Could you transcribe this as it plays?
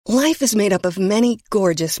Life is made up of many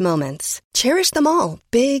gorgeous moments. Cherish them all,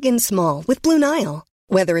 big and small, with Blue Nile.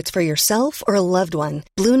 Whether it's for yourself or a loved one,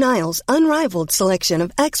 Blue Nile's unrivaled selection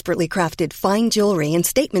of expertly crafted fine jewelry and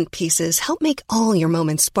statement pieces help make all your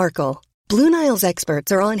moments sparkle. Blue Nile's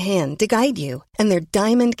experts are on hand to guide you, and their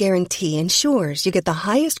diamond guarantee ensures you get the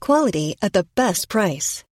highest quality at the best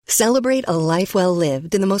price. Celebrate a life well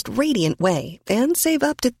lived in the most radiant way and save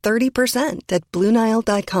up to 30% at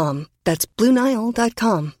BlueNile.com. That's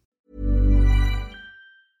BlueNile.com.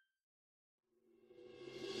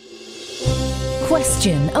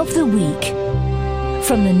 Question of the Week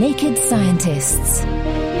from the Naked Scientists.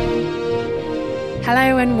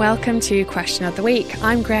 Hello and welcome to Question of the Week.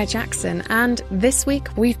 I'm Greer Jackson, and this week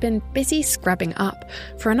we've been busy scrubbing up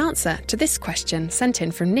for an answer to this question sent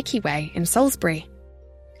in from Nikki Way in Salisbury.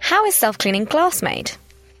 How is self-cleaning glass made?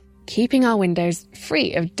 Keeping our windows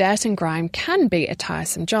free of dirt and grime can be a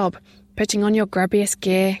tiresome job. Putting on your grubbiest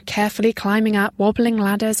gear, carefully climbing up wobbling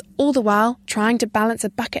ladders, all the while trying to balance a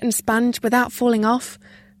bucket and sponge without falling off.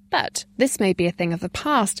 But this may be a thing of the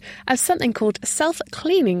past, as something called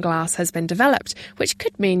self-cleaning glass has been developed, which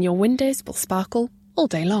could mean your windows will sparkle all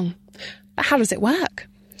day long. But how does it work?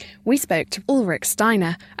 We spoke to Ulrich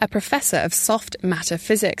Steiner, a professor of soft matter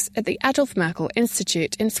physics at the Adolf Merkel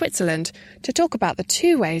Institute in Switzerland, to talk about the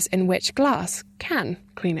two ways in which glass can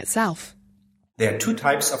clean itself. There are two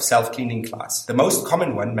types of self-cleaning glass. The most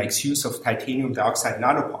common one makes use of titanium dioxide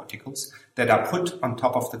nanoparticles that are put on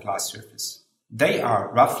top of the glass surface. They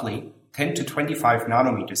are roughly 10 to 25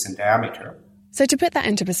 nanometers in diameter. So to put that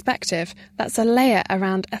into perspective, that's a layer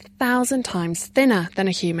around 1,000 times thinner than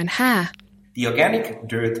a human hair. The organic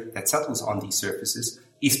dirt that settles on these surfaces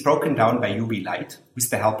is broken down by UV light with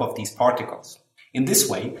the help of these particles. In this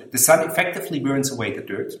way, the sun effectively burns away the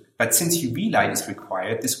dirt, but since UV light is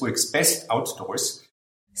required, this works best outdoors.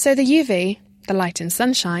 So the UV, the light and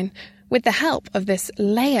sunshine, with the help of this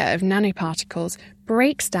layer of nanoparticles,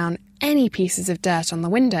 breaks down any pieces of dirt on the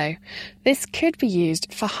window. This could be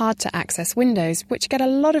used for hard-to-access windows, which get a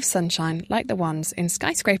lot of sunshine, like the ones in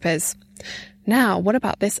skyscrapers. Now, what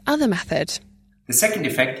about this other method? The second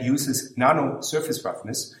effect uses nano surface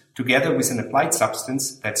roughness together with an applied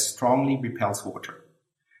substance that strongly repels water.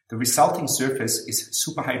 The resulting surface is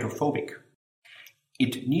superhydrophobic.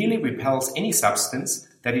 It nearly repels any substance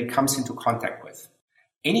that it comes into contact with.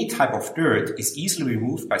 Any type of dirt is easily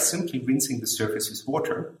removed by simply rinsing the surface with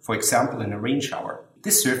water, for example in a rain shower.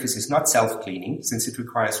 This surface is not self-cleaning since it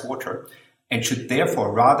requires water and should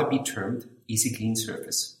therefore rather be termed easy clean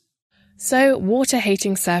surface. So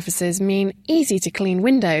water-hating surfaces mean easy-to-clean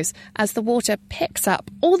windows, as the water picks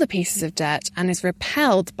up all the pieces of dirt and is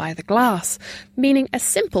repelled by the glass, meaning a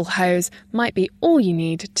simple hose might be all you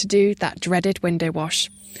need to do that dreaded window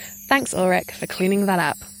wash. Thanks, Ulrich, for cleaning that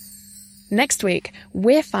up. Next week,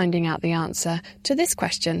 we're finding out the answer to this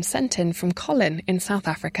question sent in from Colin in South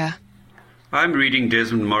Africa. I'm reading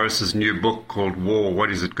Desmond Morris's new book called War,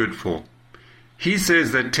 What Is It Good For? He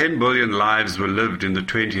says that 10 billion lives were lived in the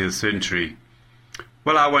 20th century.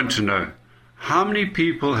 Well, I want to know, how many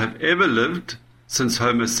people have ever lived since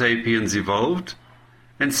Homo sapiens evolved?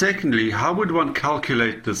 And secondly, how would one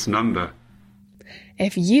calculate this number?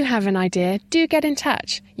 If you have an idea, do get in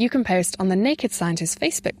touch. You can post on the Naked Scientists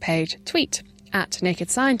Facebook page, tweet @Naked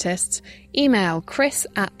Scientists, email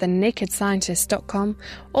chris@thenakedscientist.com,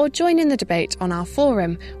 or join in the debate on our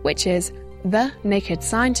forum, which is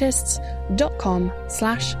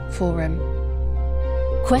thenakedscientists.com/forum.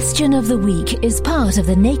 Question of the Week is part of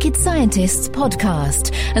the Naked Scientists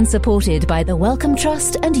podcast and supported by the Wellcome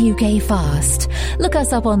Trust and UK Fast. Look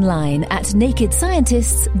us up online at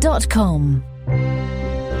nakedscientists.com.